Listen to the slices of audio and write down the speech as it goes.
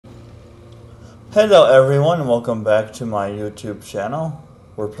Hello everyone, and welcome back to my YouTube channel.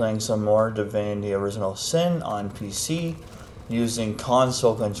 We're playing some more Divinity Original Sin on PC using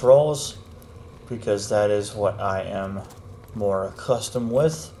console controls because that is what I am more accustomed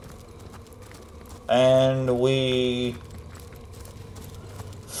with. And we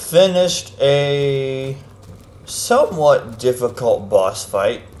finished a somewhat difficult boss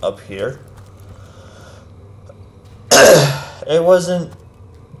fight up here. It wasn't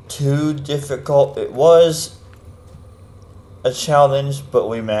too difficult. It was a challenge, but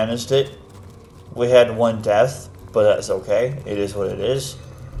we managed it. We had one death, but that's okay. It is what it is.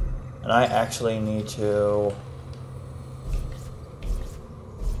 And I actually need to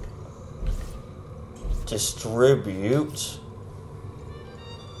distribute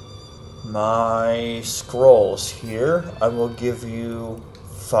my scrolls here. I will give you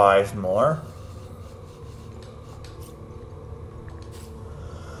 5 more.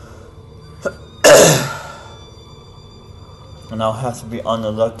 And I'll have to be on the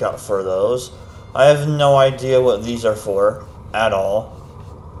lookout for those. I have no idea what these are for at all,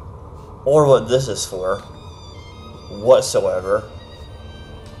 or what this is for whatsoever.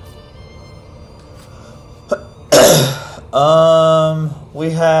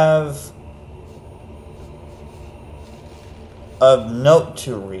 We have a note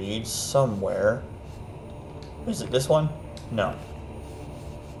to read somewhere. Is it this one? No.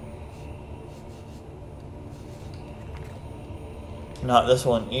 Not this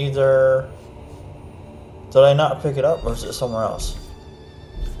one either. Did I not pick it up, or is it somewhere else?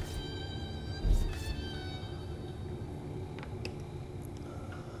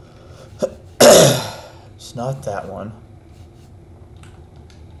 It's not that one.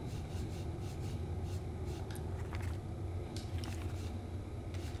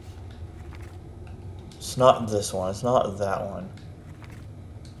 It's not this one. It's not that one.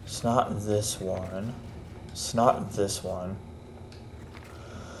 It's not this one. It's not this one.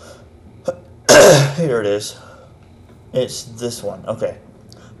 Here it is. It's this one. Okay.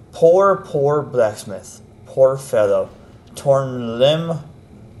 Poor blacksmith. Poor fellow. Torn limb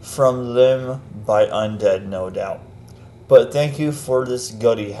from limb by undead, no doubt. But thank you for this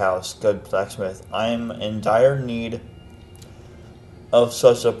goody house, good blacksmith. I am in dire need of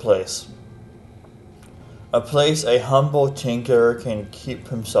such a place. A place a humble tinkerer can keep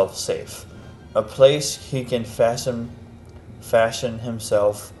himself safe. A place he can fashion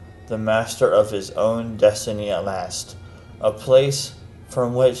himself the master of his own destiny at last. A place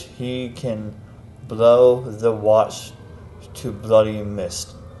from which he can blow the watch to bloody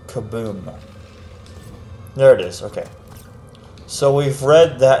mist. Kaboom. There it is, okay. So we've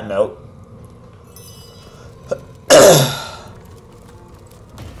read that note.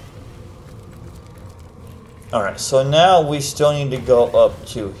 Alright, so now we still need to go up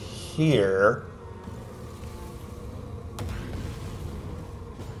to here.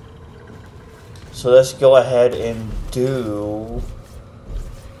 So let's go ahead and do...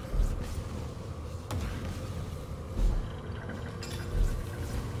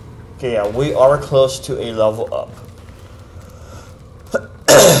 Okay, yeah, we are close to a level up.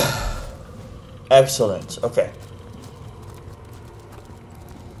 Excellent, okay.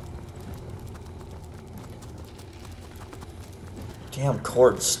 Damn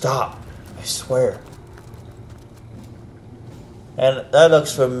cord, stop. I swear. And that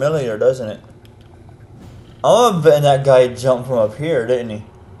looks familiar, doesn't it? I'm betting that guy jumped from up here, didn't he?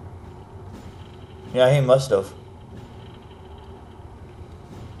 Yeah, he must have.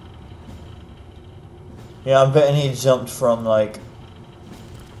 Yeah, I'm betting he jumped from, like,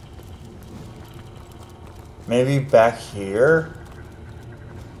 maybe back here?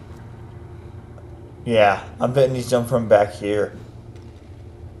 Yeah, I'm betting he jumped from back here.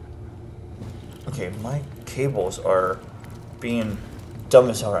 Okay, my cables are being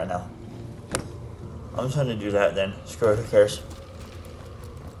dumb as hell right now. I'm just gonna do that then. Screw it, who cares?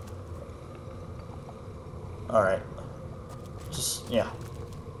 Alright. Just, yeah.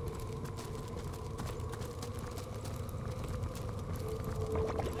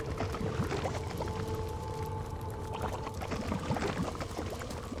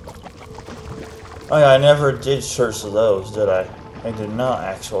 Oh yeah, I never did search those, did I? I did not,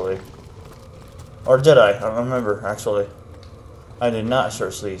 actually. Or did I? I don't remember, actually. I did not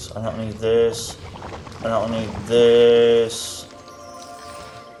search these. I don't need this. I don't need this.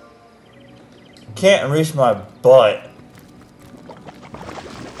 Can't reach my butt.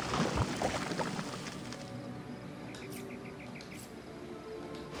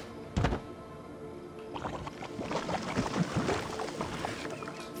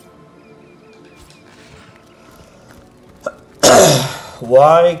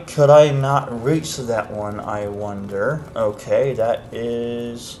 Why could I not reach that one, I wonder? Okay, that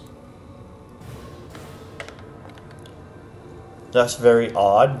is... That's very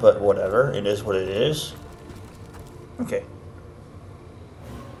odd, but whatever. It is what it is. Okay.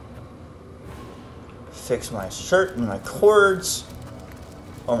 Fix my shirt and my cords.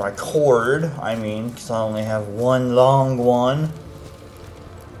 Or my cord, I mean, because I only have one long one.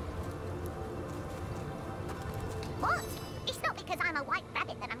 What? It's not because I'm a white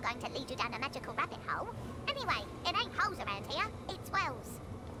rabbit that I'm going to lead you down a magical rabbit hole. Anyway, it ain't holes around here, it's wells.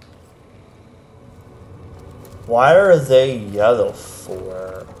 Why are they yellow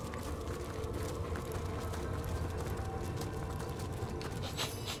for?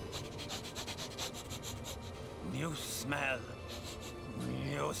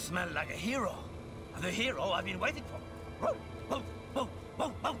 You smell like a hero. The hero I've been waiting for.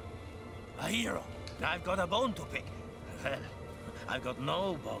 A hero. I've got a bone to pick. Well, I've got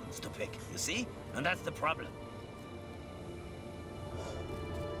no bones to pick, you see? And that's the problem.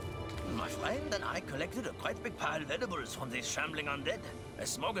 My friend and I collected a quite big pile of edibles from these shambling undead. A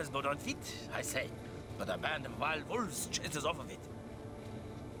smorgasbord on feet, I say. But a band of wild wolves chases off of it.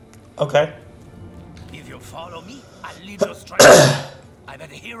 Okay. If you follow me, I'll lead you straight. I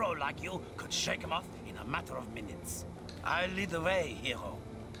bet a hero like you could shake him off in a matter of minutes. I'll lead the way, hero.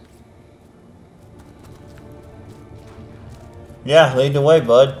 Yeah, lead the way,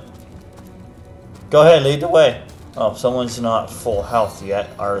 bud. Go ahead, lead the way. Oh, someone's not full health yet,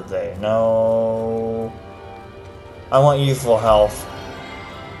 are they? No. I want you full health.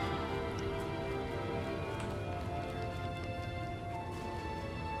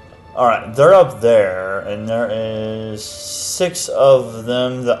 Alright, they're up there, and there is 6 of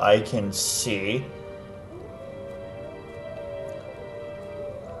them that I can see.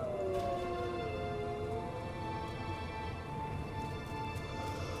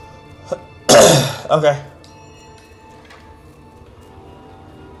 Okay.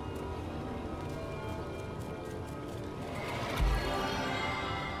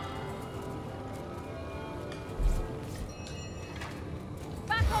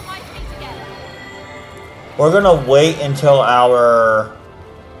 We're gonna wait until our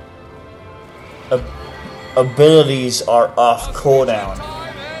abilities are off cooldown.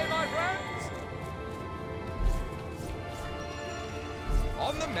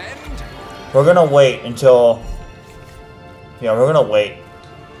 We're gonna wait until... Yeah, we're gonna wait.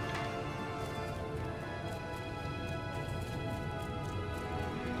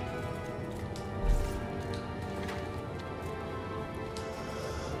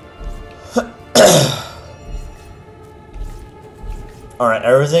 Alright,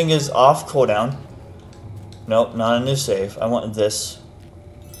 everything is off cooldown. Nope, not a new save. I want this.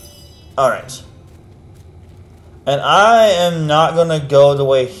 Alright. And I am not going to go the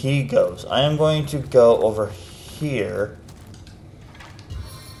way he goes. I am going to go over here.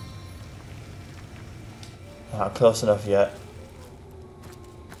 Not close enough yet.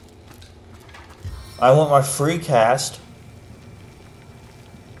 I want my free cast.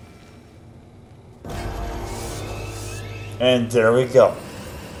 And there we go.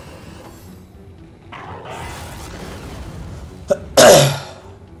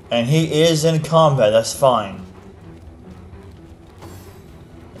 And he is in combat, that's fine.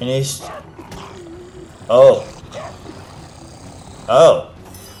 And he's... Oh. Oh.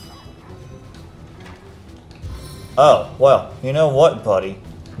 Oh, well, you know what, buddy?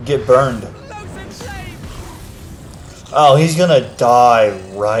 Get burned. Oh, he's gonna die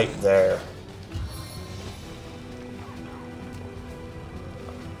right there.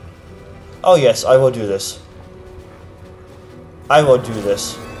 Oh yes, I will do this. I will do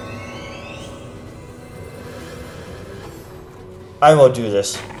this. I will do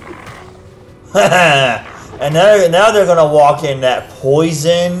this. And now they're gonna walk in that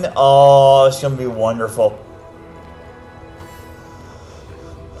poison. Oh, it's gonna be wonderful.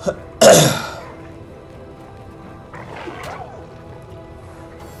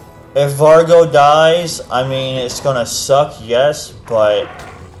 If Vargo dies, I mean, it's gonna suck, yes, but...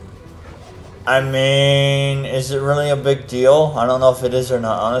 I mean, is it really a big deal? I don't know if it is or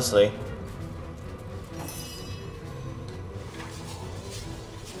not, honestly.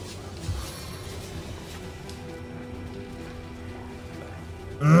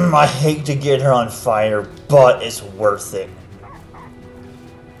 I hate to get her on fire, but it's worth it.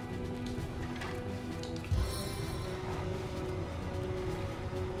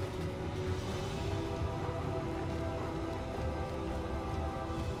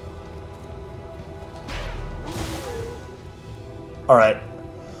 Alright.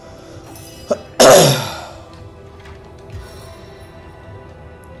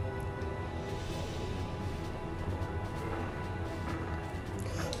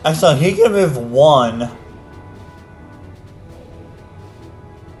 Actually, he can move one.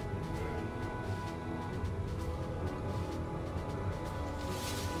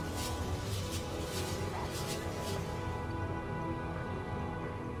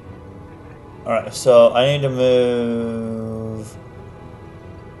 Alright, so I need to move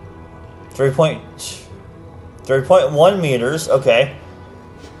 3.1 meters, okay.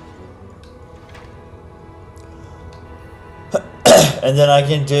 And then I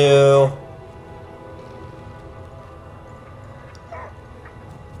can do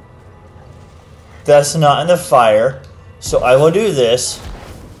that's not in the fire, so I will do this.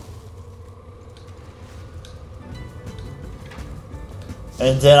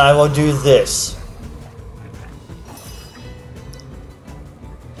 And then I will do this.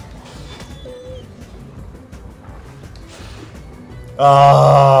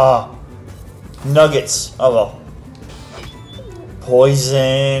 Nuggets. Oh well.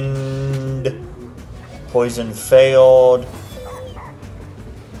 Poisoned. Poison failed.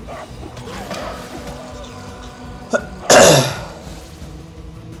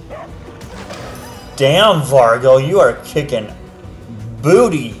 Damn, Vargo, you are kicking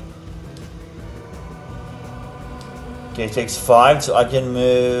booty. Okay, it takes 5, so I can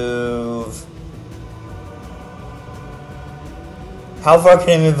move. How far can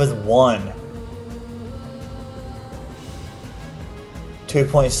I move with 1?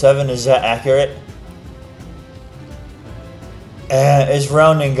 2.7, is that accurate? It's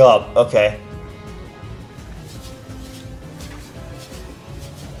rounding up, okay.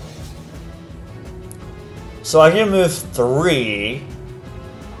 So I can move 3.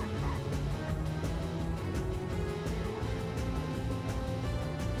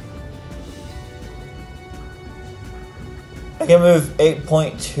 I can move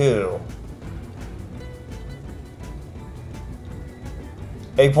 8.2.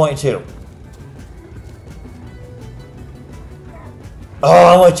 8.2. Oh,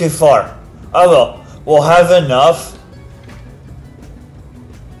 I went too far. Oh well. We'll have enough.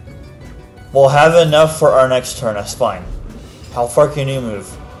 We'll have enough for our next turn. That's fine. How far can you move?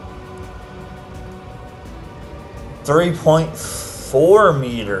 3.4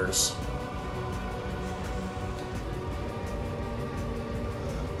 meters.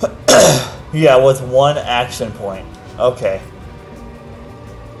 Yeah, with 1 action point. Okay.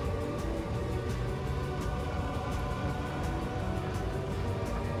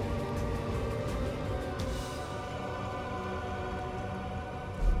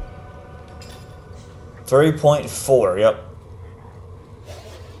 .4, yep.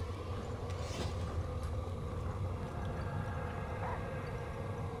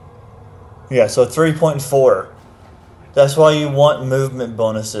 Yeah, so 3.4. That's why you want movement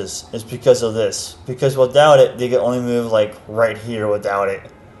bonuses. It's because of this. Because without it, they can only move like right here without it.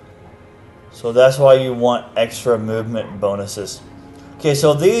 So that's why you want extra movement bonuses. Okay,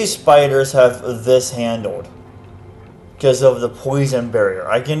 so these spiders have this handled. Because of the poison barrier.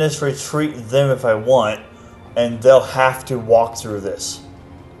 I can just retreat them if I want. And they'll have to walk through this.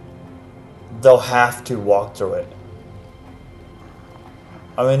 They'll have to walk through it.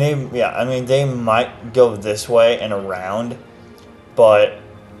 I mean, they might go this way and around,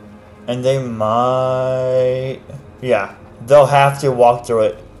 and they might, yeah, they'll have to walk through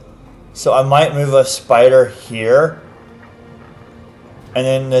it. So I might move a spider here, and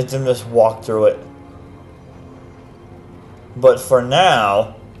then let them just walk through it. But for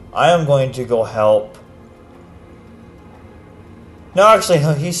now, I am going to go help. No, actually,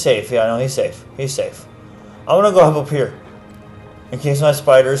 he's safe. Yeah, no, he's safe. He's safe. I'm gonna go help up here. In case my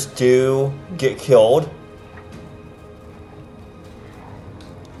spiders do get killed.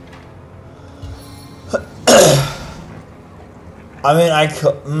 I mean, I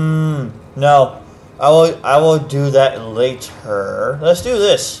could. No, I will do that later. Let's do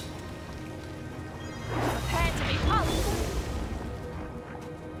this.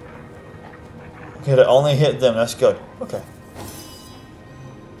 Okay, to only hit them. That's good. Okay.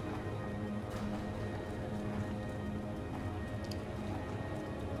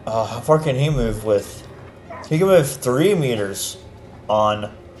 How far can he move with? He can move 3 meters on.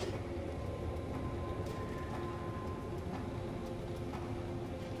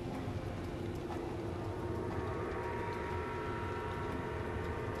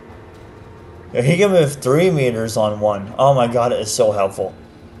 Yeah, he can move 3 meters on 1. Oh my god, it is so helpful.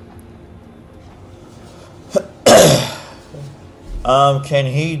 Can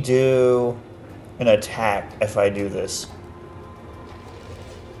he do an attack if I do this?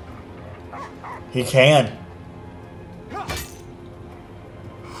 He can.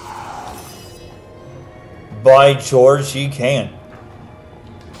 By George, he can.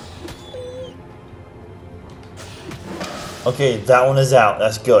 Okay, that one is out.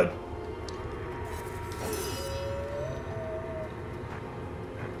 That's good.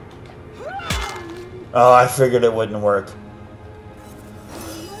 Oh, I figured it wouldn't work.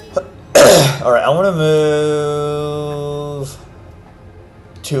 Alright, I want to move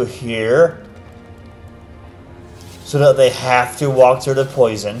to here so that they have to walk through the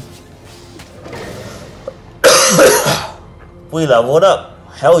poison. We leveled up.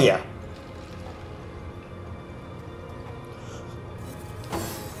 Hell yeah.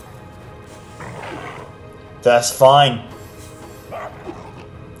 That's fine.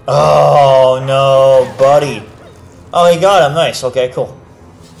 Oh no, buddy. Oh, he got him. Nice. Okay, cool.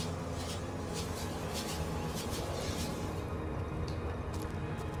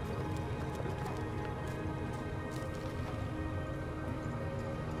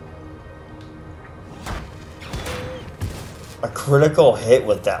 A critical hit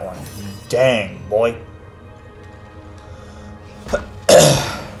with that one. Dang, boy.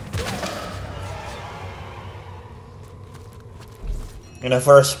 And if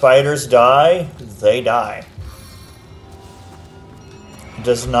our spiders die, they die. It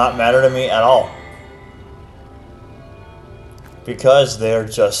does not matter to me at all. Because they're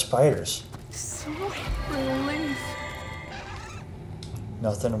just spiders. So relief.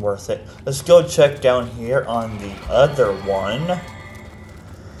 Nothing worth it. Let's go check down here on the other one.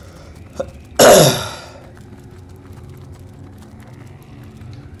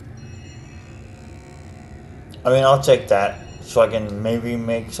 I mean, I'll take that. So I can maybe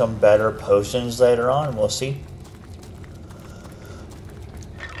make some better potions later on. We'll see.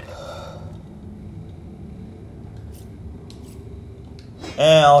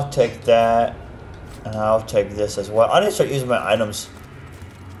 And I'll take that. And I'll take this as well. I need to start using my items.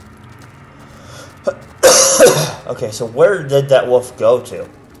 Okay, so where did that wolf go to?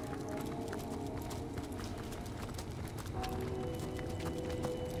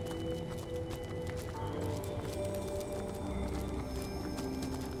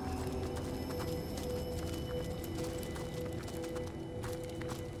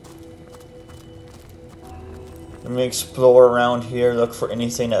 Let me explore around here, look for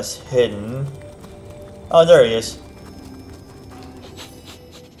anything that's hidden. Oh, there he is.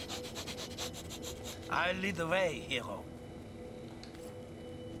 I'll lead the way, hero.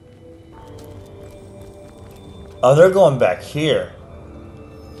 Oh, they're going back here.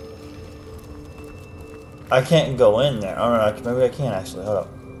 I can't go in there. Oh, no, maybe I can actually. Hold up.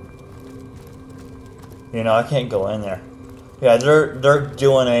 You know, I can't go in there. Yeah, they're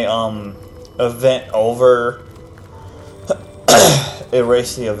doing a event over.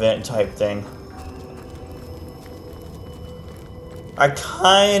 Erase the event type thing. I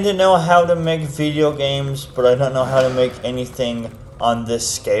kinda know how to make video games, but I don't know how to make anything on this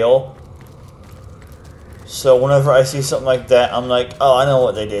scale. So whenever I see something like that, I'm like, oh, I know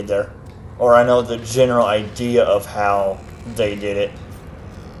what they did there. Or I know the general idea of how they did it.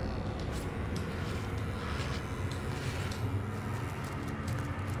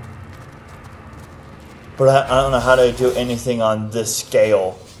 But I don't know how to do anything on this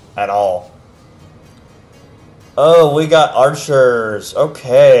scale at all. Oh, we got archers.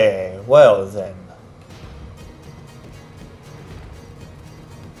 Okay, well then.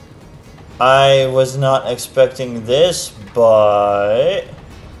 I was not expecting this, but...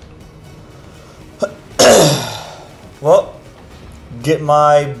 well, get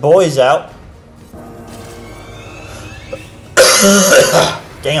my boys out.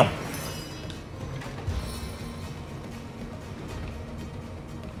 Damn.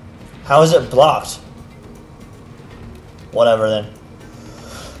 How is it blocked? Whatever then.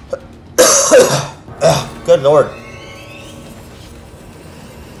 Good lord.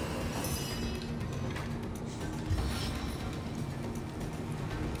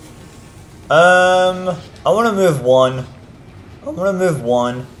 I want to move one. I'm gonna move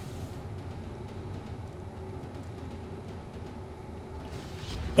one.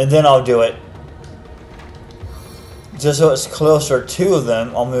 And then I'll do it. Just so it's closer to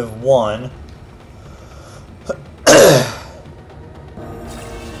them, I'll move one.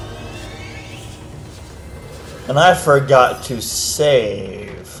 And I forgot to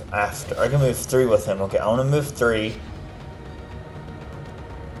save after. I can move 3 with him. Okay, I want to move 3.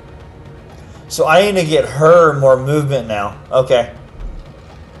 So I need to get her more movement now. Okay.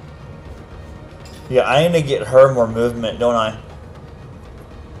 Yeah, I need to get her more movement, don't I?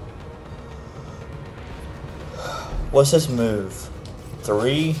 What's this move?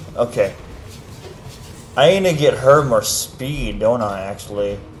 3? Okay. I need to get her more speed, don't I,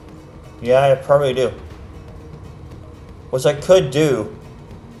 actually? Yeah, I probably do. Which I could do.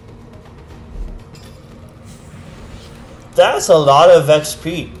 That's a lot of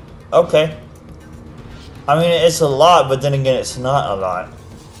XP. Okay. I mean, it's a lot, but then again, it's not a lot.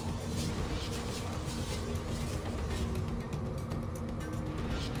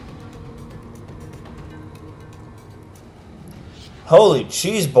 Holy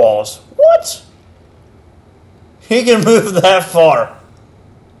cheese balls. What? He can move that far.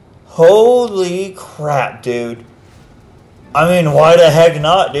 Holy crap, dude. I mean, why the heck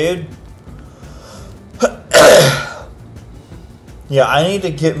not, dude? Yeah, I need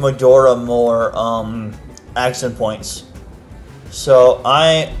to get Medora more action points. So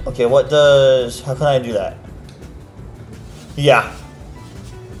okay, how can I do that? Yeah.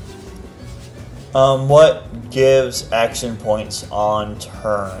 What gives action points on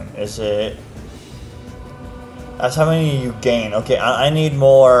turn? Is it... That's how many you gain. Okay, I need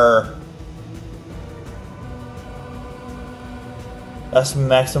more... That's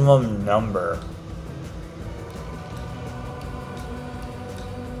maximum number.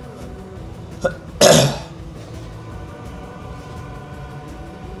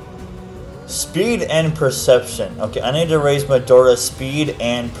 Speed and perception. Okay, I need to raise Medora's speed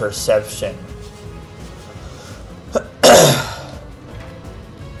and perception.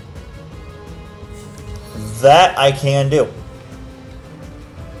 That I can do.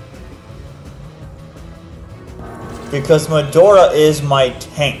 Because Medora is my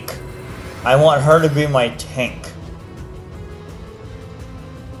tank. I want her to be my tank.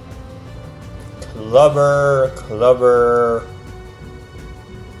 Clubber.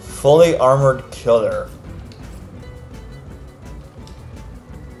 Fully armored killer.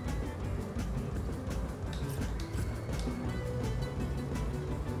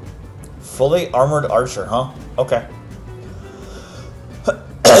 Fully armored archer, huh? Okay.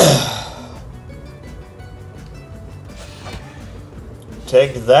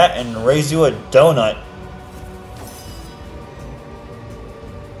 Take that and raise you a donut.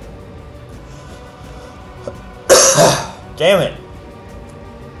 Damn it.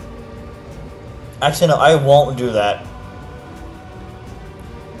 Actually, no, I won't do that.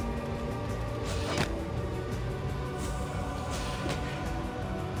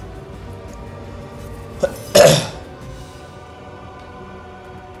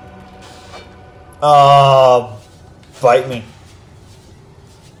 Bite me.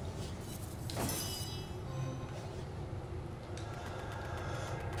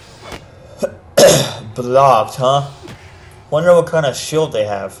 Blocked, huh? Wonder what kind of shield they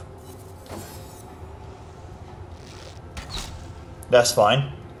have. That's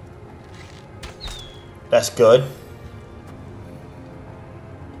fine. That's good.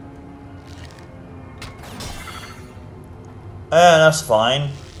 That's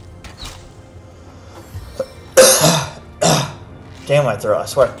fine. Damn my throat, I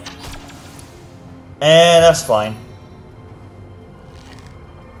swear. And that's fine.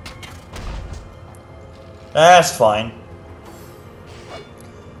 That's fine.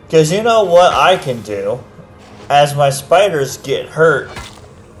 Because you know what I can do? As my spiders get hurt,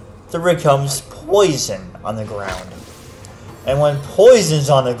 there becomes poison on the ground. And when poison's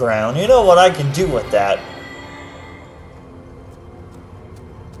on the ground, you know what I can do with that?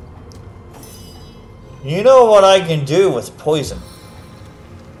 You know what I can do with poison?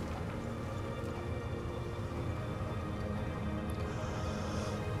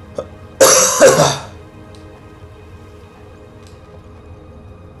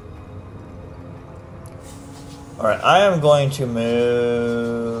 Alright, I am going to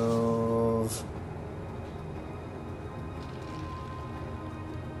move...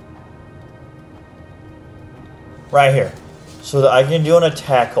 right here. So that I can do an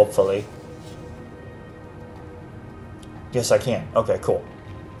attack, hopefully. Yes, I can. Okay, cool.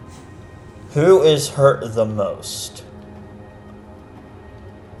 Who is hurt the most?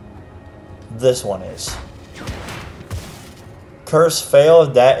 This one is. Curse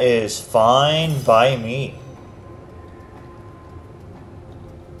failed. That is fine by me.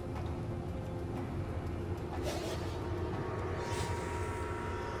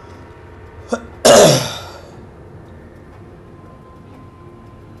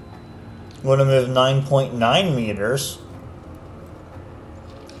 I'm going to move 9.9 meters.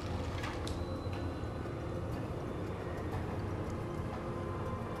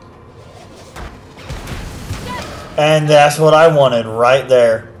 And that's what I wanted right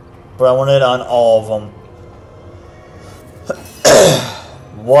there. But I wanted it on all of them.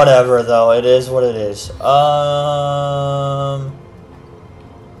 Whatever though, it is what it is.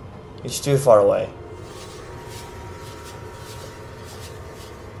 He's too far away.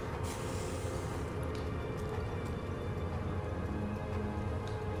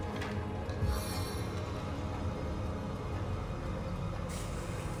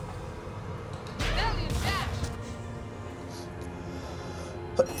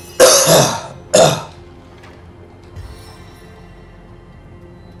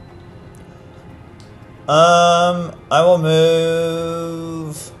 I will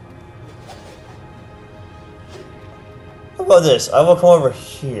move. How about this? I will come over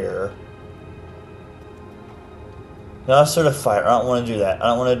here. Now sort of fire. I don't want to do that. I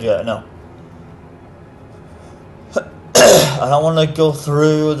don't want to do that. No. I don't want to go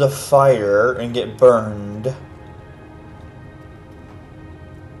through the fire and get burned.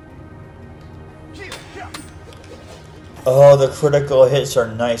 Oh, the critical hits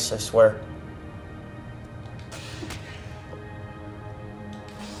are nice, I swear.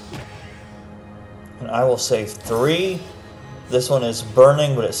 And I will save 3. This one is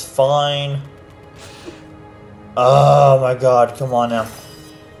burning, but it's fine. Oh my god, come on now.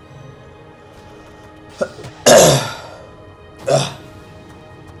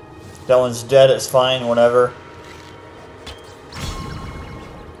 That one's dead, it's fine, whatever.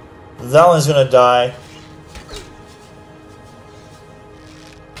 That one's gonna die.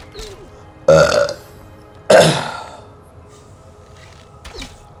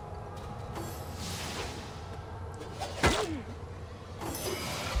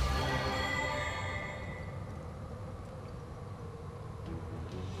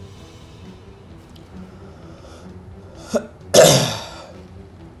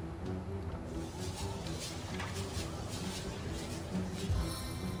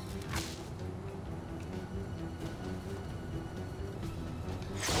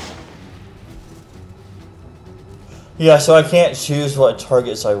 Yeah, so I can't choose what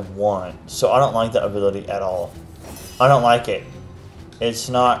targets I want. So I don't like that ability at all. I don't like it. It's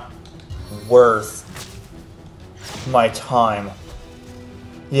not worth my time.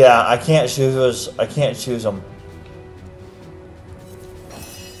 Yeah, I can't choose. I can't choose them.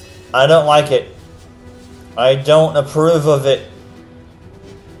 I don't like it. I don't approve of it.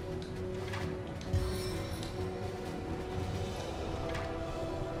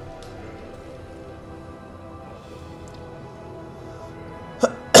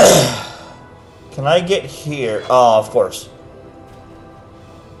 Can I get here? Oh, of course.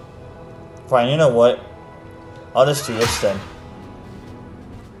 Fine, you know what? I'll just do this then.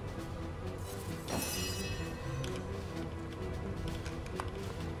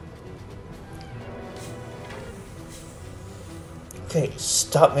 Okay,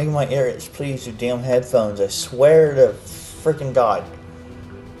 stop making my ear itch, please, you damn headphones. I swear to freaking God.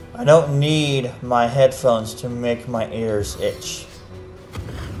 I don't need my headphones to make my ears itch.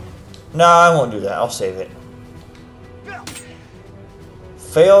 No, I won't do that. I'll save it.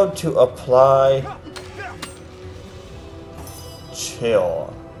 Failed to apply.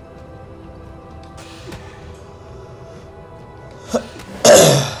 Chill.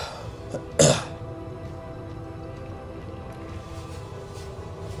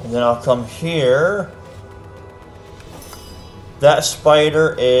 And then I'll come here. That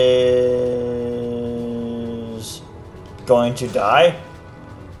spider is going to die.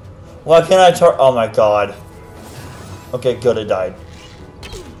 Why can't I oh my god. Okay, good, it died.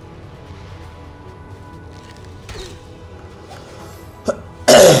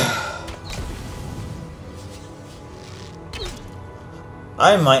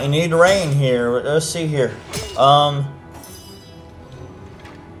 I might need rain here. Let's see here.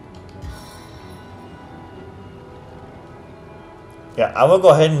 Yeah, I will go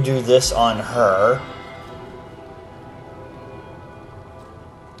ahead and do this on her.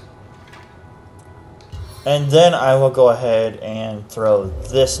 And then I will go ahead and throw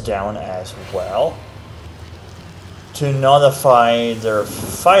this down as well to nullify their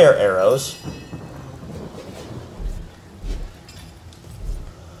fire arrows.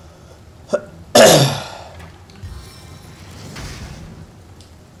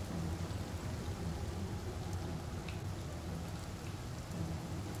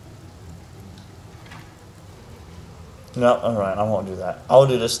 No, alright, I won't do that. I'll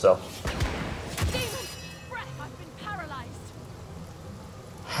do this though.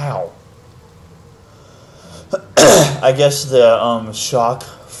 How? I guess the shock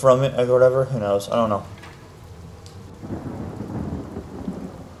from it or whatever. Who knows? I don't know.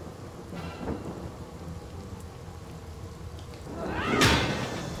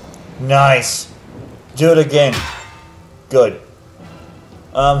 Nice. Do it again. Good.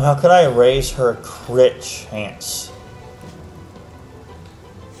 How can I raise her crit chance?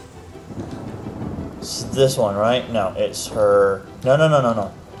 It's this one, right? No, it's her.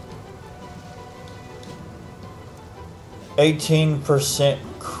 No. 18%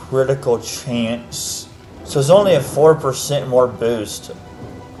 critical chance. So it's only a 4% more boost.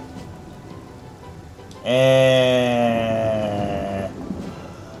 And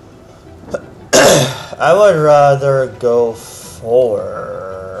I would rather go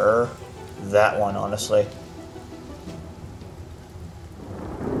for that one, honestly.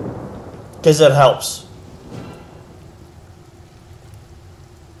 Because it helps.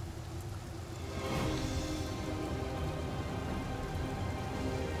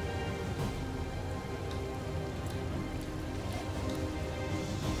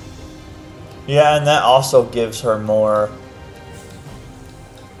 Yeah, and that also gives her more.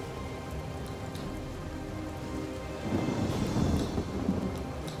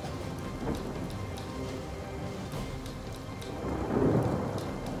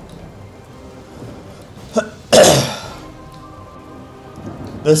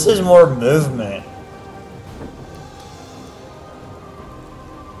 This is more movement.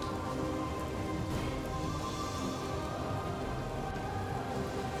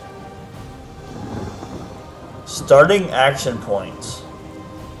 Starting action points.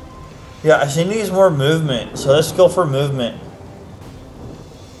 Yeah, she needs more movement, so let's go for movement.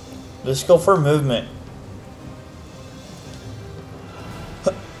 Let's go for movement.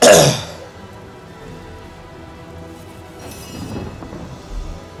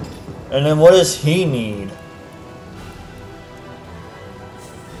 And then what does he need?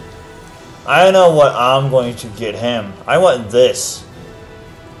 I know what I'm going to get him. I want this.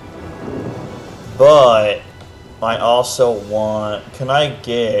 But I also want... Can I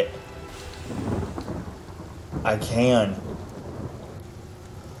get... I can.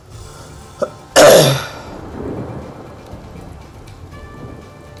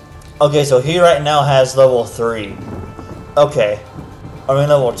 Okay, so he right now has level 3. Okay. I mean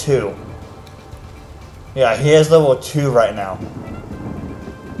level 2. Yeah, he has level 2 right now.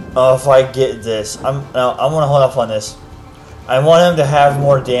 If I get this, I'm gonna hold off on this. I want him to have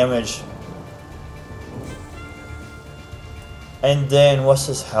more damage. And then what's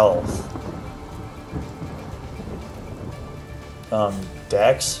his health?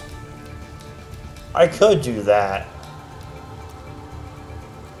 Dex? I could do that.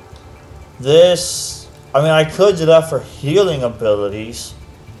 This, I mean, I could do that for healing abilities.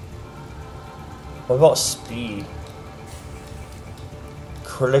 What about speed?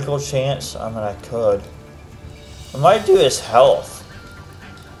 Critical chance? I mean, I could. I might do his health.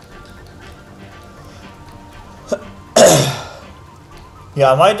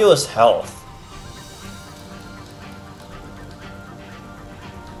 Yeah, I might do his health.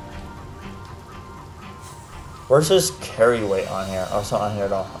 Where's his carry weight on here? Oh, it's not on here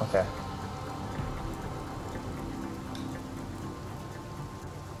at all. Okay.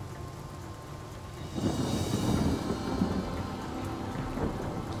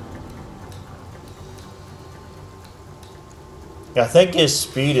 Yeah, I think his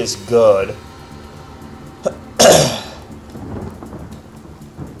speed is good.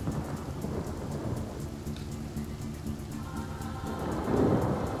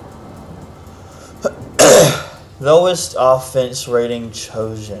 Lowest offense rating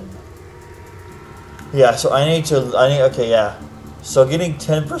chosen. Yeah, so okay, yeah. So getting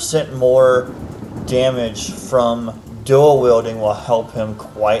 10% more damage from dual wielding will help him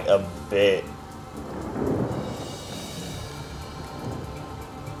quite a bit.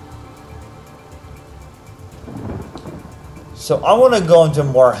 So I want to go into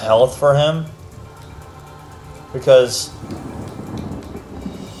more health for him, because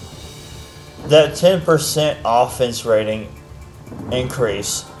that 10% offense rating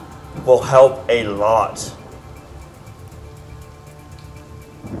increase will help a lot.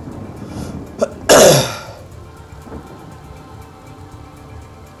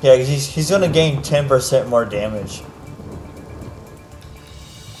 Yeah, he's going to gain 10% more damage.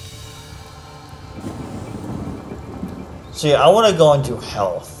 So yeah, I want to go into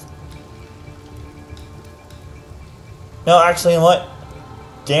health. No, actually, you know what?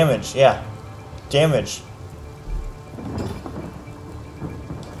 Damage, yeah. Damage.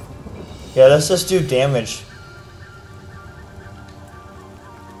 Yeah, let's just do damage.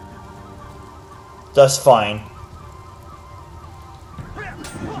 That's fine.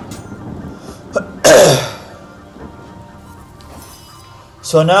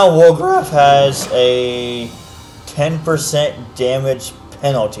 So now Wolgraf has a 10% damage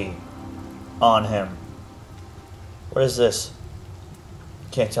penalty on him. What is this?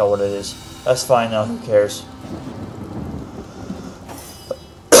 Can't tell what it is. That's fine though, who cares?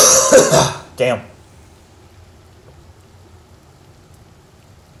 Damn.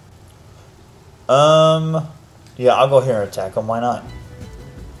 Yeah, I'll go here and attack him, why not?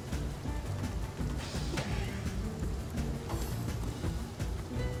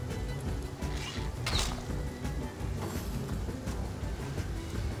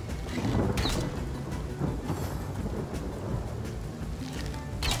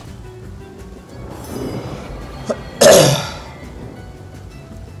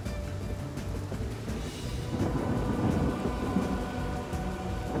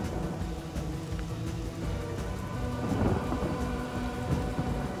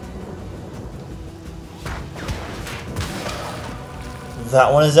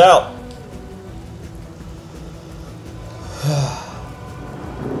 That one is out.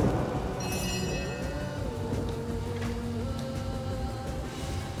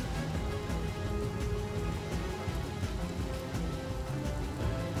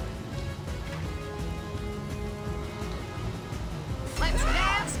 Let's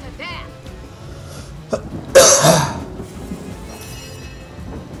dance to death.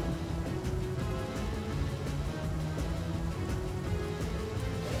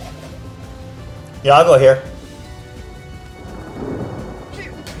 Yeah, I'll go here.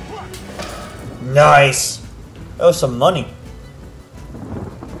 Nice. That was some money.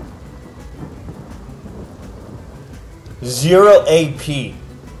 Zero AP.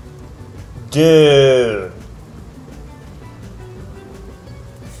 Dude.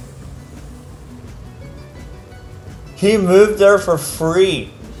 He moved there for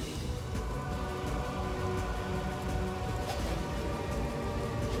free.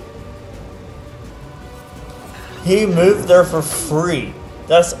 He moved there for free.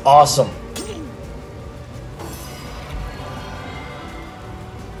 That's awesome.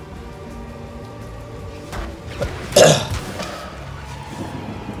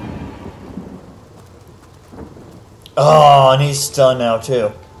 Oh, and he's stunned now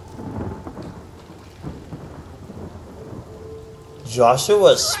too.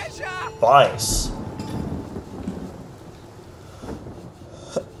 Joshua Spice.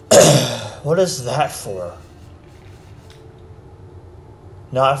 What is that for?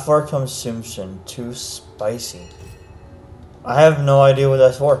 Not for consumption. Too spicy. I have no idea what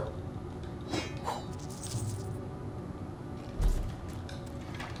that's for.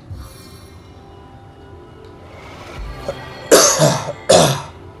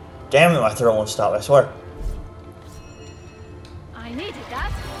 Damn it, my throat won't stop, I swear. I needed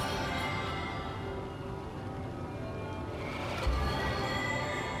that.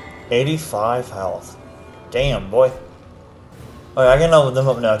 $85 health. Damn, boy. Oh, I can level them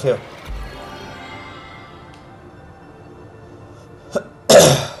up now, too.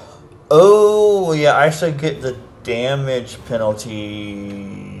 Oh, yeah, I should get the damage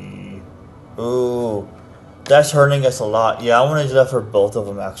penalty. Ooh. That's hurting us a lot. Yeah, I want to do that for both of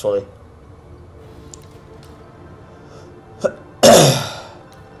them, actually.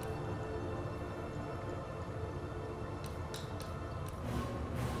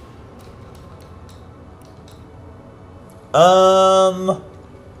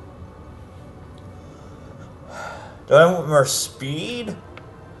 Do I want more speed?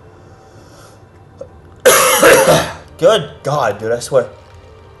 Good God, dude, I swear.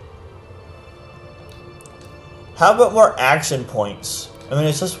 How about more action points? I mean,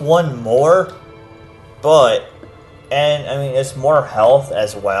 it's just one more, but, and I mean, it's more health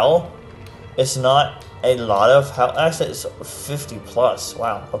as well. It's not a lot of health. Actually, it's 50 plus.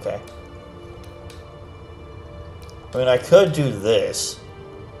 Wow, okay. I mean, I could do this.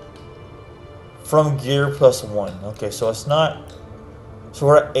 From gear plus 1. Okay, so it's not... So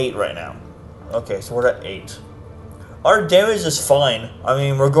we're at 8 right now. Okay, so we're at 8. Our damage is fine. I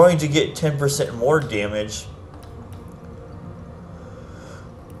mean, we're going to get 10% more damage.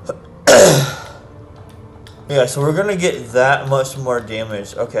 Yeah, so we're going to get that much more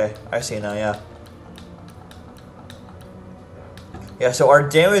damage. Okay, I see now, yeah. Yeah, so our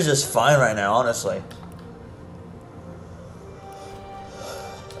damage is fine right now, honestly.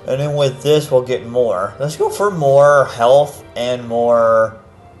 And then with this, we'll get more. Let's go for more health and more...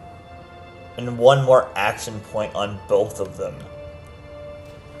 And one more action point on both of them.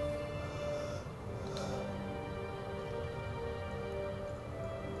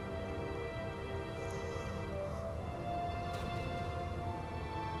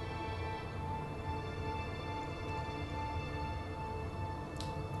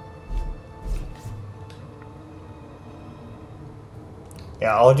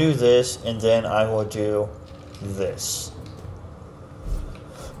 Yeah, I'll do this, and then I will do this.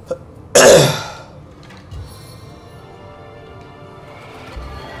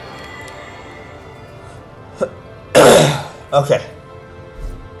 Okay.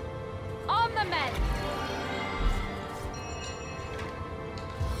 On the mend.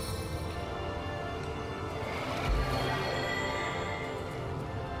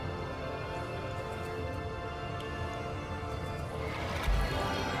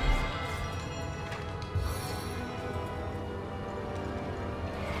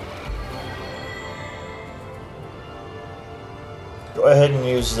 Go ahead and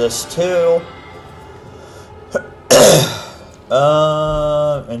use this too.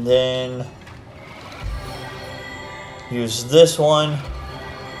 And then use this one.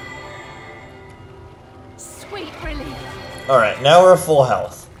 Sweet relief. Alright, now we're full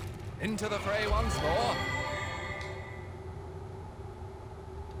health. Into the fray once more.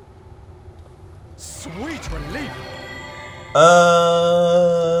 Sweet relief.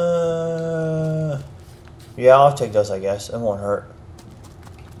 Yeah, I'll take those, I guess. It won't hurt.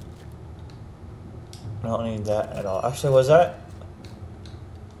 I don't need that at all. Actually, was that?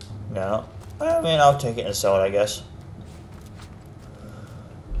 No. I mean, I'll take it and sell it, I guess.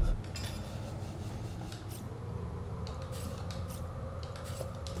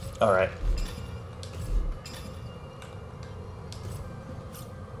 Alright.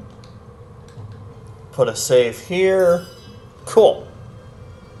 Put a save here. Cool.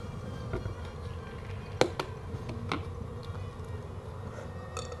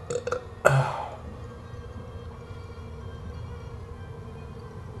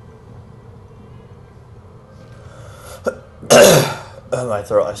 Oh, my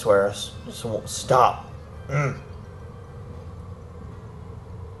throat, I swear. I just won't stop.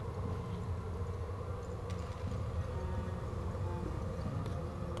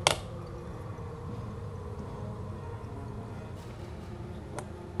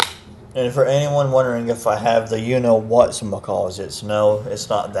 And for anyone wondering if I have the you-know-what-some-calls-its, no, it's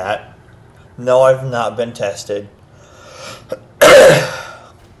not that. No, I've not been tested.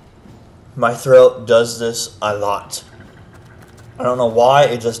 My throat does this a lot. I don't know why,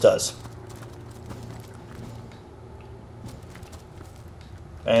 it just does.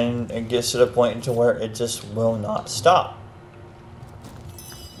 And it gets to the point to where it just will not stop.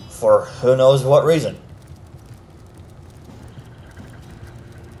 For who knows what reason.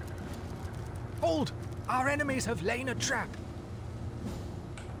 Hold! Our enemies have laid a trap.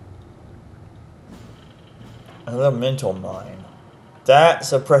 Elemental mine.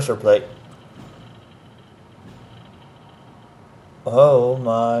 That's a pressure plate. Oh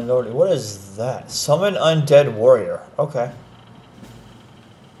my lord, what is that? Summon undead warrior. Okay.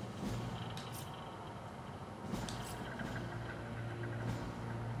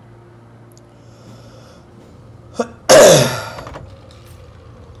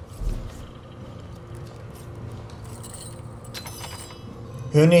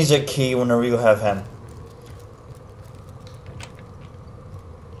 Who needs a key whenever you have him?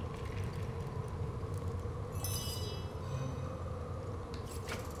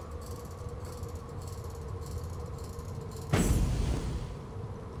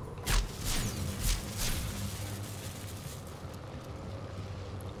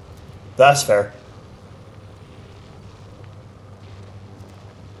 That's fair.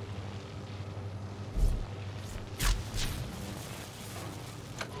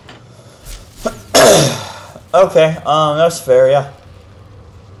 Okay, that's fair, yeah.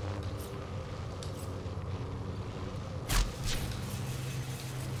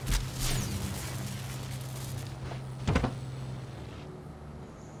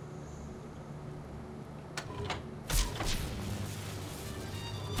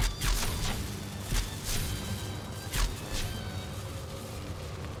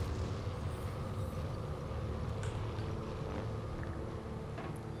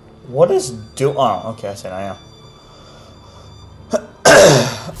 What is oh, okay, I said I am.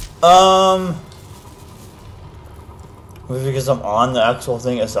 Maybe because I'm on the actual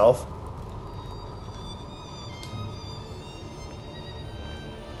thing itself.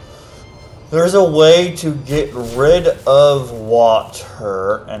 There's a way to get rid of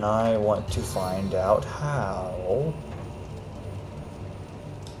water, and I want to find out how.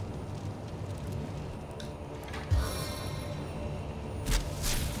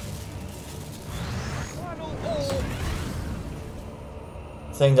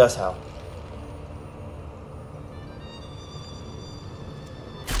 I think that's how.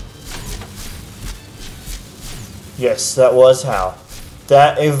 Yes, that was how.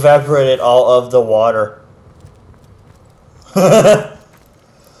 That evaporated all of the water. I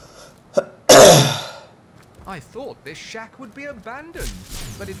thought this shack would be abandoned,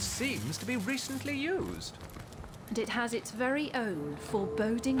 but it seems to be recently used. And it has its very own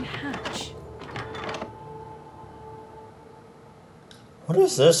foreboding hatch. What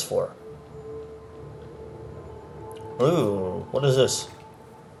is this for? Ooh, what is this?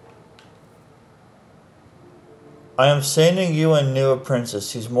 I am sending you a new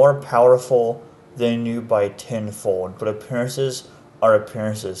apprentice. He's more powerful than you by tenfold, but appearances are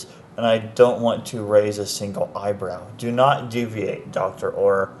appearances, and I don't want to raise a single eyebrow. Do not deviate, Doctor,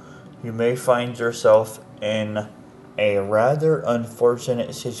 or you may find yourself in a rather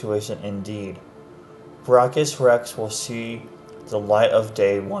unfortunate situation indeed. Brachus Rex will see the light of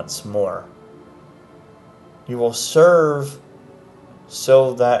day once more. You will serve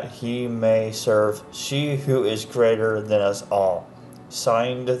so that he may serve she who is greater than us all.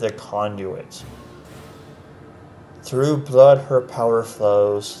 Signed, the conduit. Through blood her power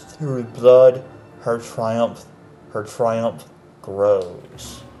flows, through blood her triumph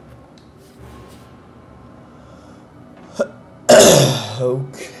grows.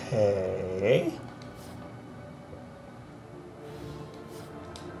 Okay.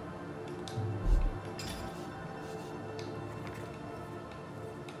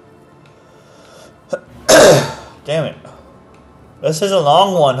 Damn it. This is a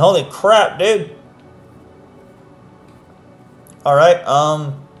long one. Holy crap, dude. Alright,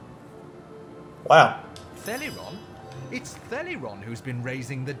 wow. Theliron? It's Theliron who's been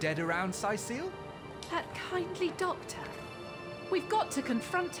raising the dead around Sicil? That kindly doctor. We've got to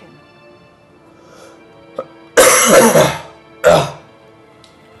confront him.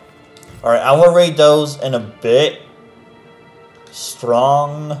 Alright, I will read those in a bit.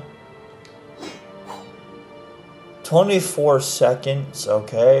 Strong. 24 seconds,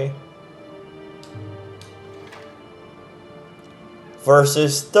 okay.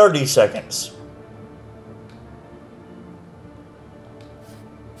 Versus 30 seconds.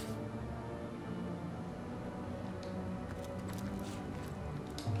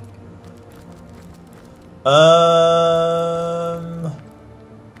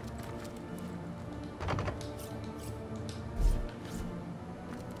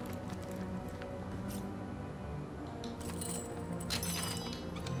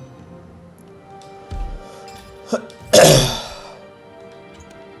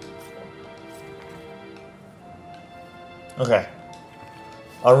 Okay.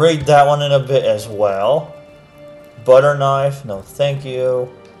 I'll read that one in a bit as well. Butter knife, no thank you.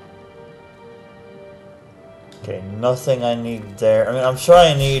 Okay, nothing I need there. I mean, I'm sure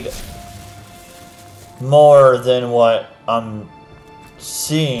I need more than what I'm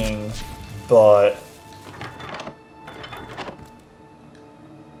seeing, but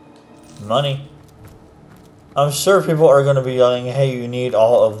money. I'm sure people are going to be yelling, hey, you need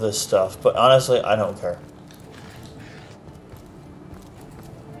all of this stuff, but honestly, I don't care.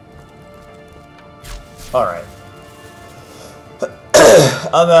 Alright.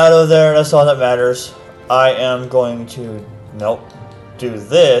 I'm out of there, that's all that matters. I am going to, do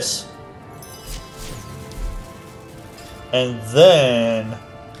this. And then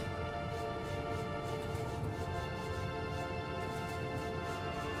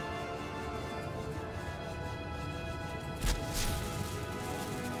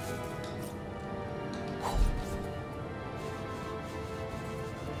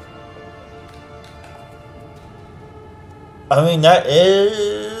I mean, that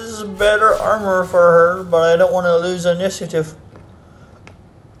is better armor for her, but I don't want to lose initiative.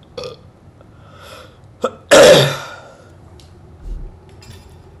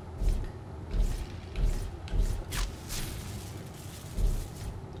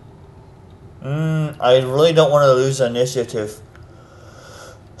 I really don't want to lose initiative.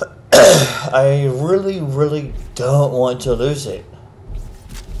 I really don't want to lose it.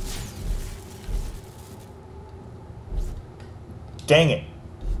 Dang it.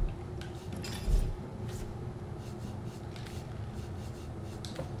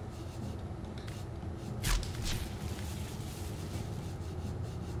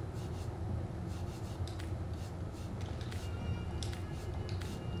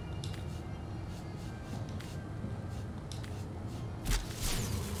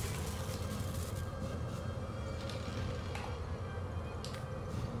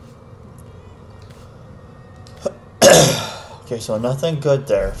 Okay, so nothing good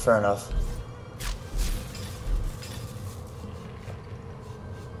there. Fair enough.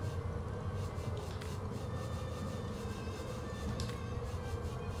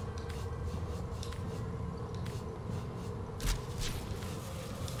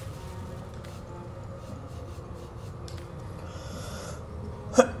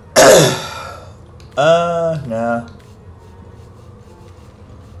 Nah.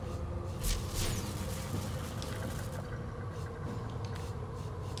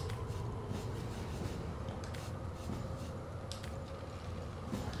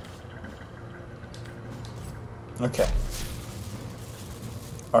 Okay.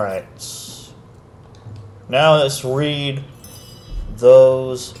 Alright. Now let's read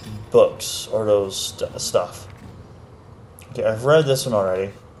those books, or those stuff. Okay, I've read this one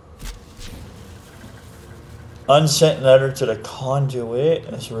already. Unsent letter to the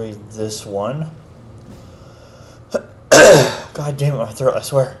conduit. Let's read this one. God damn it, my throat, I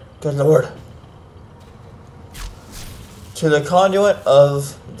swear. Good lord. To the conduit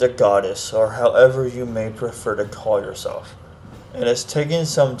of the goddess, or however you may prefer to call yourself. It has taken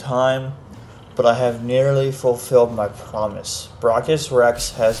some time, but I have nearly fulfilled my promise. Brachus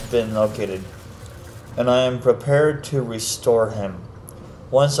Rex has been located, and I am prepared to restore him.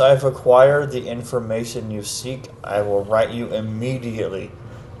 Once I've acquired the information you seek, I will write you immediately.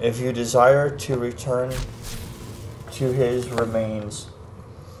 If you desire to return to his remains,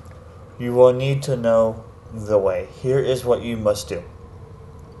 you will need to know the way. Here is what you must do.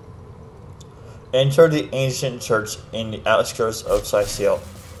 Enter the ancient church in the outskirts of Sicile.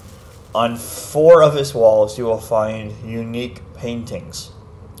 On 4 of its walls you will find unique paintings.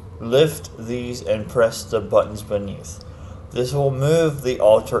 Lift these and press the buttons beneath. This will move the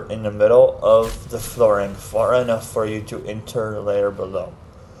altar in the middle of the flooring far enough for you to enter the layer below.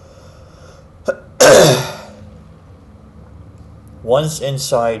 Once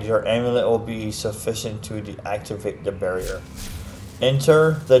inside, your amulet will be sufficient to deactivate the barrier.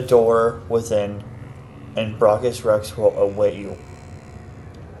 Enter the door within, and Brachus Rex will await you.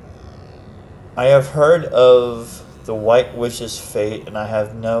 I have heard of the White Witch's fate, and I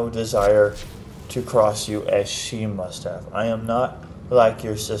have no desire to cross you as she must have. I am not like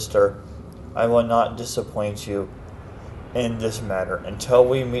your sister. I will not disappoint you in this matter. Until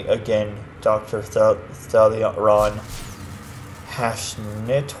we meet again, Dr. Thalion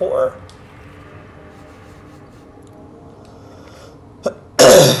Hashnitor.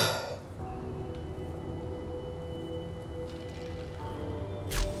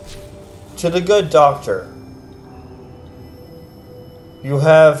 To the good doctor, you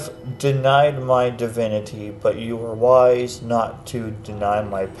have denied my divinity, but you were wise not to deny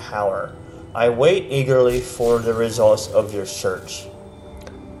my power. I wait eagerly for the results of your search.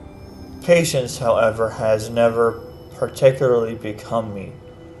 Patience, however, has never particularly become me.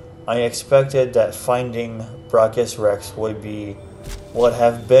 I expected that finding Brachus Rex would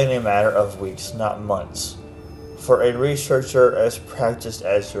have been a matter of weeks, not months, for a researcher as practiced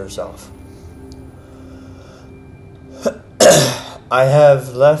as yourself. I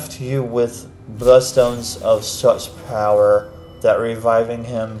have left you with bloodstones of such power that reviving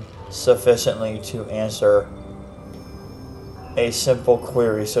him sufficiently to answer a simple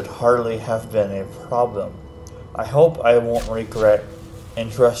query should hardly have been a problem. I hope I won't regret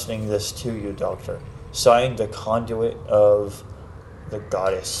entrusting this to you, Doctor. Signed, the Conduit of the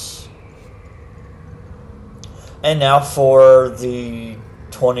Goddess. And now for the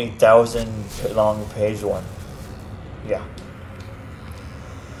 20,000 long page one. Yeah.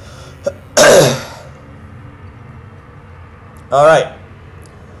 Alright.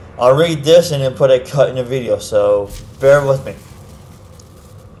 I'll read this and then put a cut in the video, so bear with me.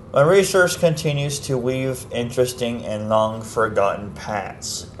 My research continues to weave interesting and long-forgotten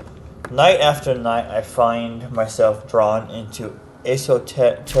paths. Night after night, I find myself drawn into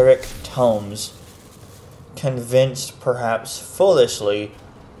esoteric tomes, convinced, perhaps foolishly,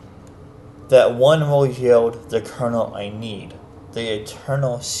 that one will yield the kernel I need, the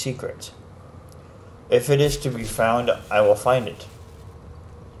eternal secret. If it is to be found, I will find it.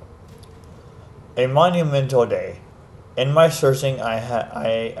 A monumental day. In my searching,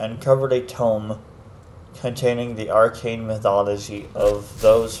 I uncovered a tome containing the arcane mythology of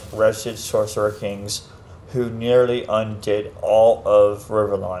those wretched sorcerer kings who nearly undid all of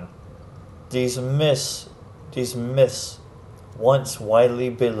Riverlawn. These myths, once widely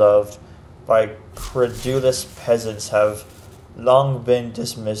beloved by credulous peasants, have long been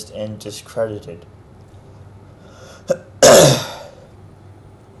dismissed and discredited.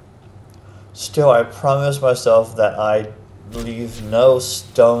 Still, I promise myself that I leave no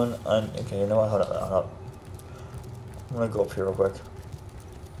stone Okay, you know what? Hold up. I'm gonna go up here real quick.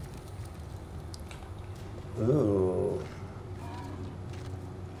 Ooh.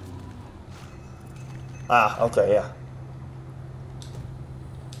 Ah, okay, yeah.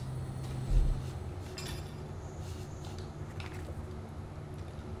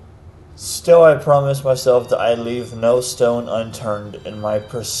 Still, I promise myself that I leave no stone unturned in my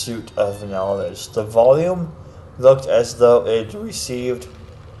pursuit of knowledge. The volume looked as though it received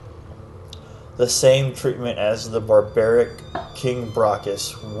the same treatment as the barbaric King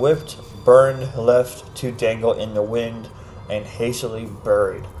Brachus, whipped, burned, left to dangle in the wind, and hastily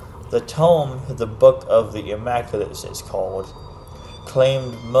buried. The tome, the Book of the Immaculates it's called,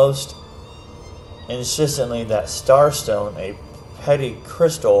 claimed most insistently that Starstone, a petty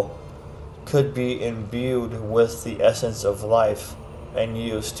crystal, could be imbued with the essence of life and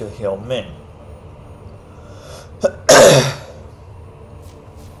used to heal men.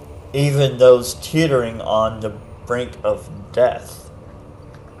 Even those teetering on the brink of death.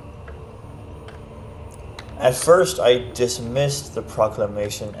 At first, I dismissed the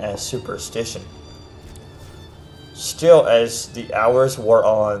proclamation as superstition. Still, as the hours wore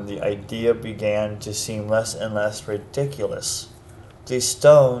on, the idea began to seem less and less ridiculous. These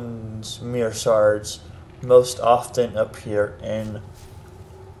stones, mere shards, most often appear in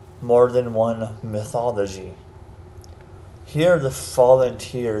more than one mythology. Here, the fallen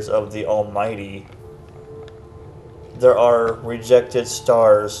tears of the Almighty. There are rejected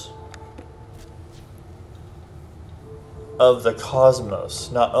stars of the cosmos.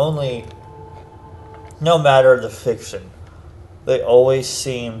 No matter the fiction, they always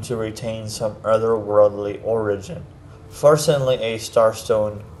seem to retain some otherworldly origin. Fortunately, a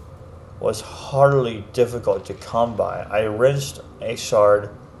starstone was hardly difficult to come by. I wrenched a shard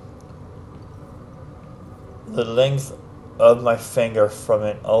the length of my finger from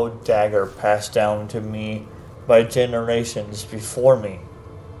an old dagger passed down to me by generations before me.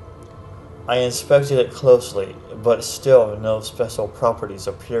 I inspected it closely, but still no special properties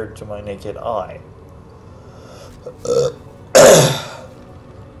appeared to my naked eye.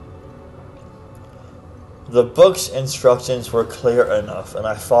 The book's instructions were clear enough, and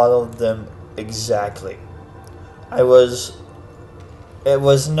I followed them exactly. It was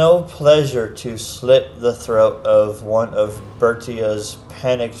no pleasure to slit the throat of one of Bertia's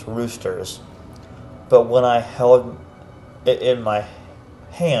panicked roosters, but when I held it in my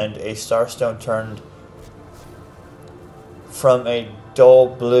hand, a starstone turned from a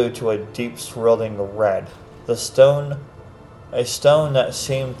dull blue to a deep swirling red. A stone that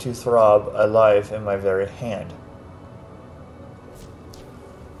seemed to throb alive in my very hand.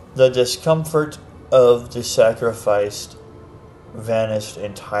 The discomfort of the sacrificed vanished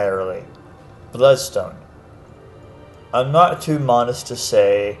entirely. Bloodstone. I'm not too modest to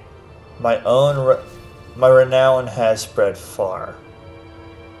say my renown has spread far.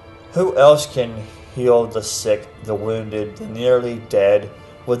 Who else can heal the sick, the wounded, the nearly dead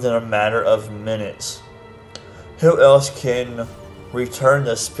within a matter of minutes? Who else can return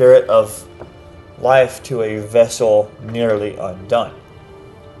the spirit of life to a vessel nearly undone?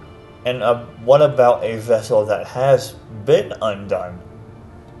 And what about a vessel that has been undone?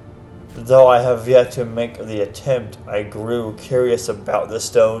 Though I have yet to make the attempt, I grew curious about the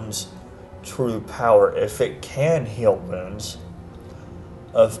stone's true power. If it can heal wounds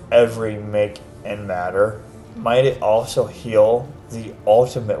of every make and matter, might it also heal the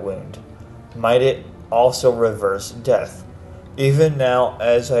ultimate wound? Might it also reverse death? Even now,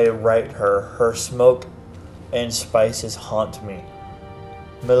 as I write her smoke and spices haunt me.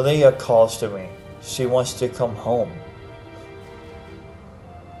 Malia calls to me. She wants to come home.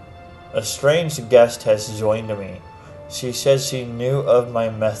 A strange guest has joined me. She says she knew of my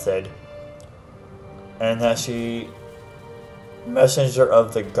method and that she, messenger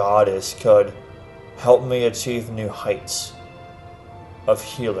of the goddess, could help me achieve new heights of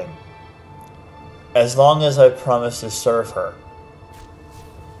healing, as long as I promise to serve her.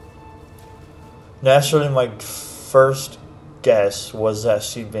 Naturally, my first guess was that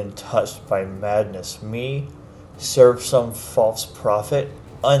she'd been touched by madness. Me serve some false prophet?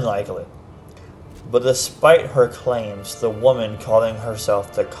 Unlikely. But despite her claims, the woman calling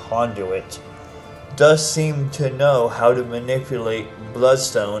herself the conduit does seem to know how to manipulate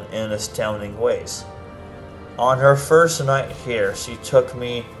bloodstone in astounding ways. On her first night here, she took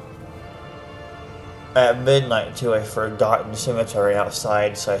me at midnight to a forgotten cemetery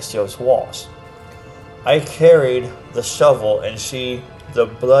outside Cystio's walls. I carried the shovel and she the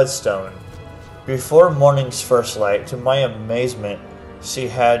bloodstone. Before morning's first light, to my amazement, she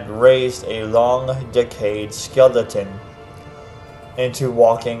had raised a long decayed skeleton into a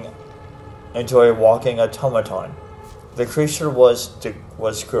walking automaton. The creature was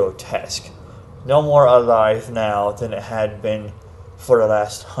grotesque, no more alive now than it had been for the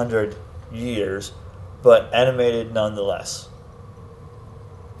last 100 years, but animated nonetheless.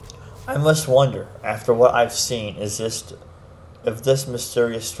 I must wonder, after what I've seen, if this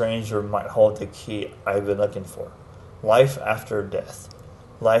mysterious stranger might hold the key I've been looking for. Life after death.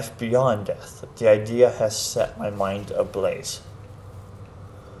 Life beyond death. The idea has set my mind ablaze.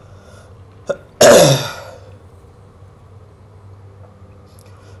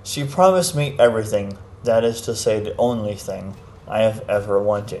 She promised me everything, that is to say the only thing I have ever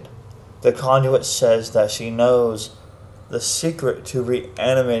wanted. The conduit says that she knows the secret to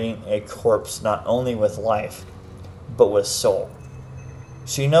reanimating a corpse not only with life, but with soul.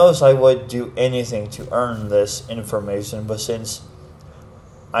 She knows I would do anything to earn this information, but since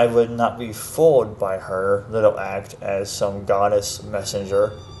I would not be fooled by her little act as some goddess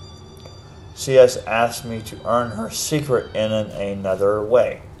messenger, she has asked me to earn her secret in another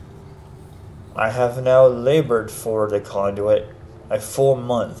way. I have now labored for the conduit a full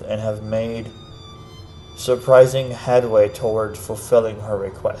month and have made surprising headway toward fulfilling her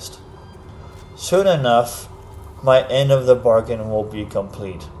request. Soon enough, my end of the bargain will be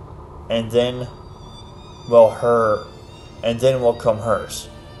complete, and then will come hers.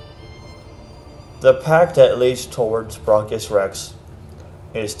 The path that leads towards Bronchus Rex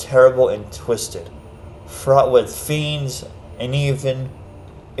is terrible and twisted, fraught with fiends, and even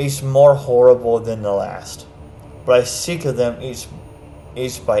each more horrible than the last. But I seek them each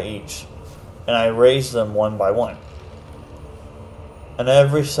by each, and I raise them one by one. And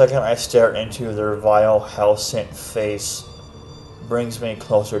every second I stare into their vile, hell-sent face brings me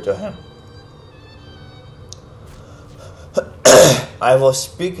closer to him. I will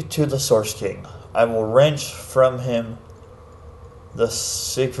speak to the Source King. I will wrench from him the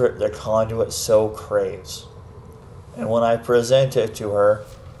secret the conduit so craves. And when I present it to her,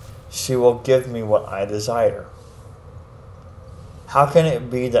 she will give me what I desire. How can it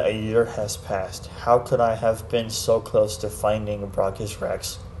be that a year has passed? How could I have been so close to finding Bronchus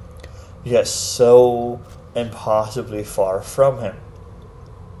Rex, yet so impossibly far from him?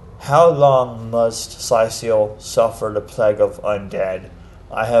 How long must Sicil suffer the plague of undead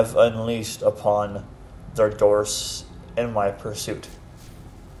I have unleashed upon their doors in my pursuit?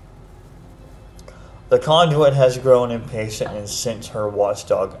 The conduit has grown impatient and sent her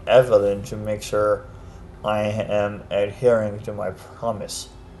watchdog Evelyn to make sure I am adhering to my promise.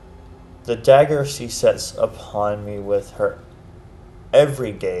 The dagger she sets upon me with her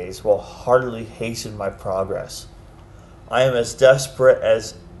every gaze will hardly hasten my progress. I am as desperate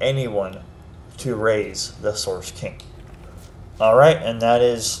as anyone to raise the Source King. Alright, and that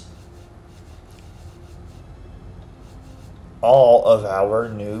is all of our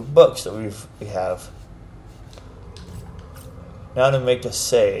new books that we have. Now to make a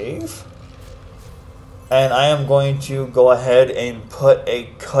save. And I am going to go ahead and put a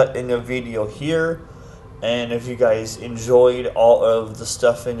cut in the video here. And if you guys enjoyed all of the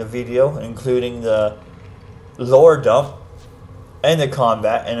stuff in the video, including the lore dump and the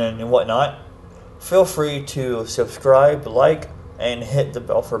combat and whatnot, feel free to subscribe, like, and hit the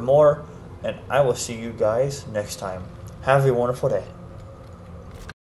bell for more. And I will see you guys next time. Have a wonderful day.